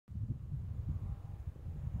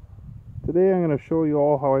Today I'm going to show you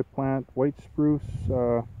all how I plant white spruce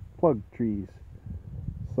plug trees.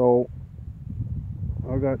 So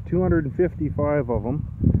I've got 255 of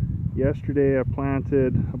them. Yesterday I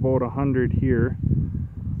planted about 100 here,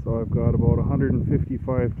 so I've got about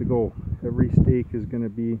 155 to go. Every stake is going to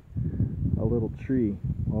be a little tree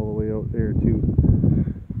all the way out there too.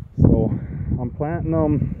 So I'm planting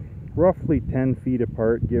them roughly 10 feet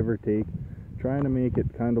apart, give or take, trying to make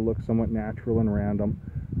it kind of look somewhat natural and random.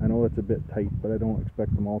 I know it's a bit tight, but I don't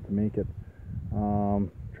expect them all to make it.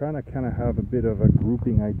 Trying to kind of have a bit of a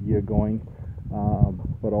grouping idea going,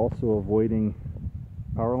 but also avoiding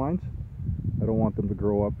power lines. I don't want them to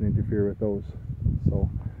grow up and interfere with those. So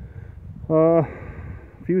a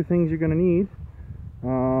few things you're going to need.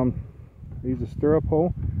 Use a stirrup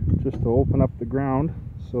hoe just to open up the ground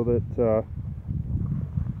so that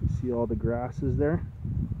you see all the grasses there,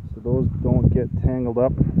 so those don't get tangled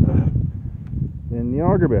up in the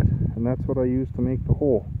auger bit. And that's what I use to make the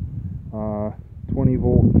hole. 20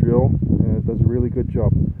 volt drill, and it does a really good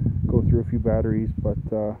job. Go through a few batteries, but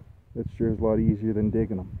it sure is a lot easier than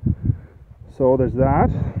digging them. So there's that.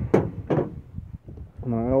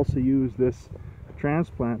 And I also use this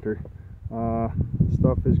transplanter.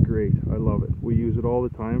 Stuff is great. I love it. We use it all the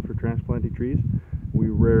time for transplanting trees. We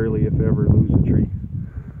rarely, if ever, lose a tree.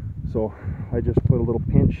 So I just put a little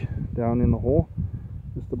pinch down in the hole,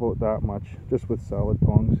 just about that much, just with salad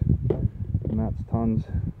tongs, and that's tons.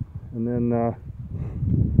 And then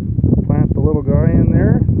plant the little guy in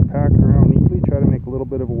there, pack it around neatly, try to make a little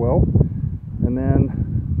bit of a well, and then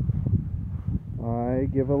I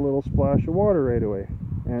give a little splash of water right away,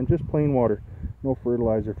 and just plain water, no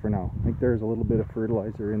fertilizer for now. I think there's a little bit of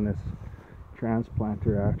fertilizer in this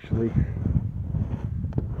transplanter actually.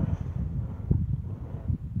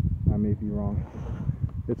 I may be wrong.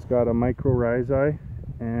 It's got a mycorrhizae,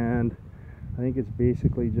 and I think it's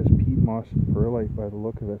basically just peat moss and perlite by the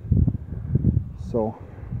look of it. So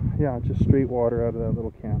yeah, just straight water out of that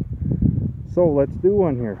little can. So let's do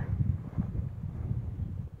one here.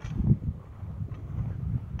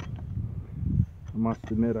 I must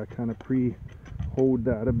admit I kind of pre-hoed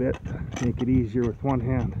that a bit to make it easier with one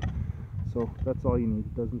hand. So that's all you need.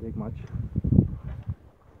 It doesn't take much.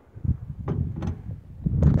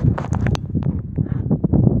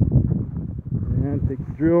 And take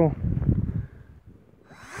the drill.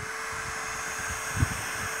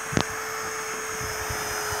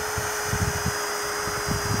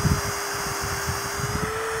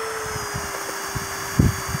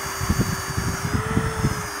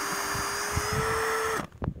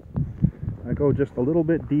 I go just a little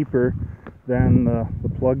bit deeper than the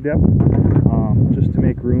plug depth, just to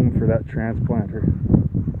make room for that transplanter.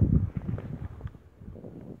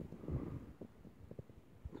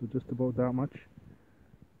 So just about that much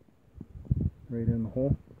right in the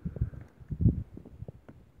hole.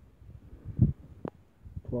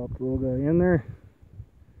 Plop the little guy in there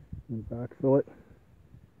and backfill it.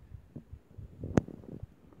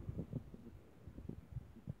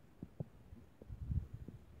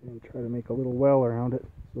 And try to make a little well around it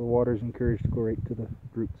so the water is encouraged to go right to the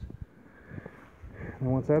roots.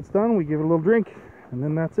 And once that's done, we give it a little drink, and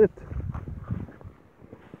then that's it.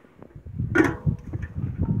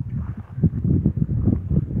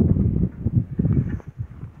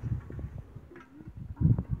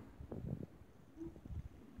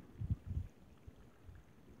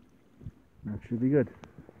 That should be good.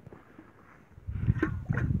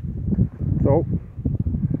 So,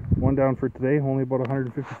 one down for today, only about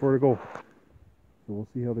 154 to go. So we'll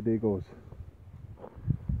see how the day goes.